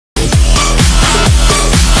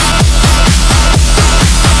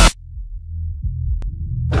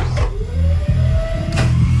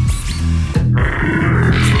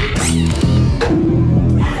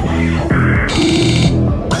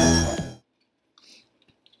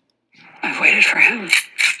waited for him.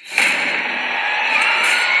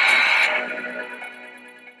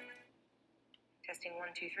 Testing 1,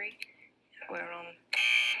 2, 3. We're on.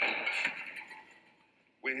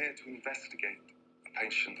 We're here to investigate a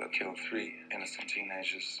patient that killed 3 innocent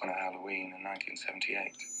teenagers on a Halloween in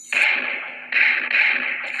 1978.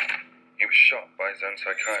 He was shot by his own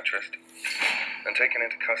psychiatrist and taken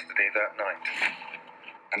into custody that night,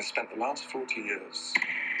 and has spent the last 40 years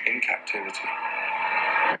in captivity.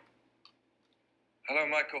 Hello,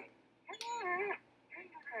 Michael.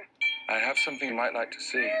 I have something you might like to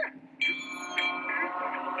see.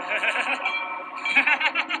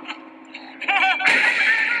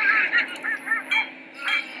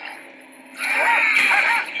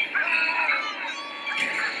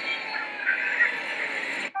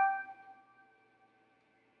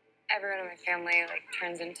 Everyone in my family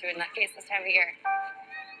turns into a nutcase this time of year.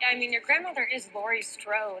 Yeah, I mean, your grandmother is Laurie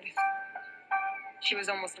Strode. She was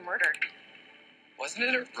almost murdered. Wasn't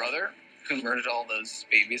it her brother who murdered all those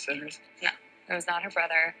babysitters? No, it was not her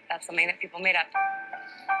brother. That's something that people made up.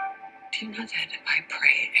 Do you know that I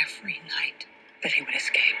pray every night that he would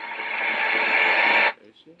escape?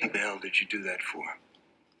 What the hell did you do that for?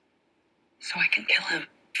 So I can kill him.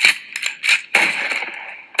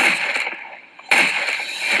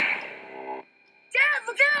 Dad,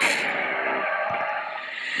 look out!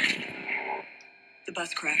 The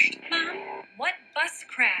bus crashed. Mom, what bus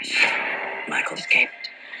crashed? Michael escaped.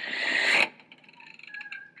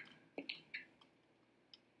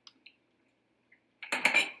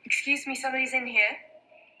 Excuse me, somebody's in here.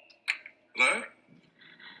 Hello?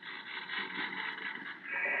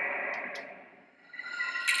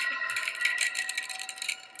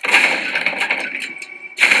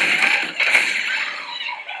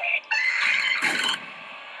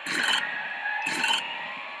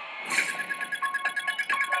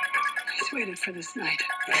 He's waited for this night.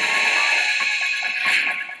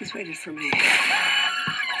 He's waited for me.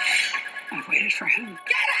 I've waited for him.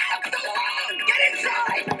 Get out! Go on! Get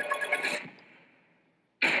inside!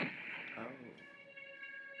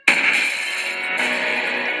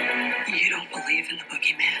 You don't believe in the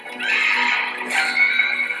boogeyman?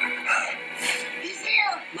 He's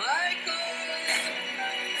here! Michael!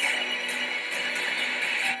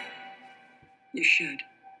 You should.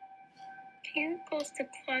 Can you close the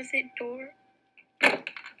closet door?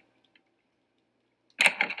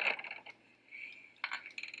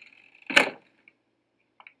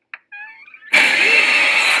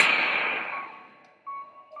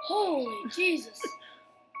 Holy Jesus.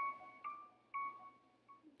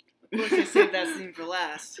 Of course, I saved that scene for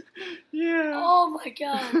last. Yeah. Oh my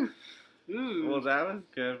god. Ooh. Well, that was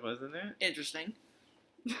good, wasn't it? Interesting.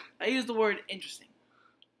 I used the word interesting.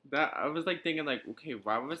 That I was thinking okay,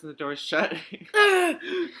 why wasn't the door shut?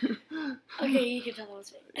 Okay, you can tell what I was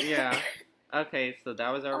saying. Yeah. Okay, so that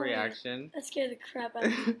was our Oh, man. reaction. That scared the crap out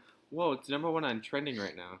of me. Whoa, it's #1 on trending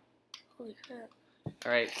right now. Holy crap.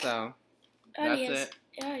 Alright, so It already that's has, it.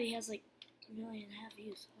 It already has 1.5 million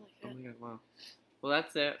views. Holy Oh crap. my god, wow. Well,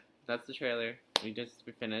 that's it. That's the trailer. We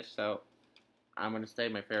finished, so I'm gonna say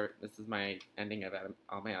my favorite. This is my ending of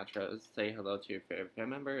all my outros. Say hello to your favorite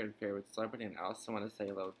family member and favorite celebrity, and I also want to say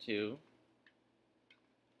hello to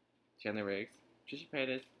Chandler Riggs, Trisha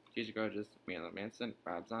Paytas, Gigi Gorgeous, Mila Manson,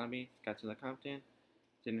 Rob Zombie, Scott Compton,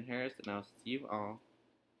 Jen Harris, and I'll see you all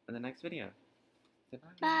in the next video. Say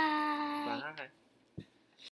bye. Bye. Bye.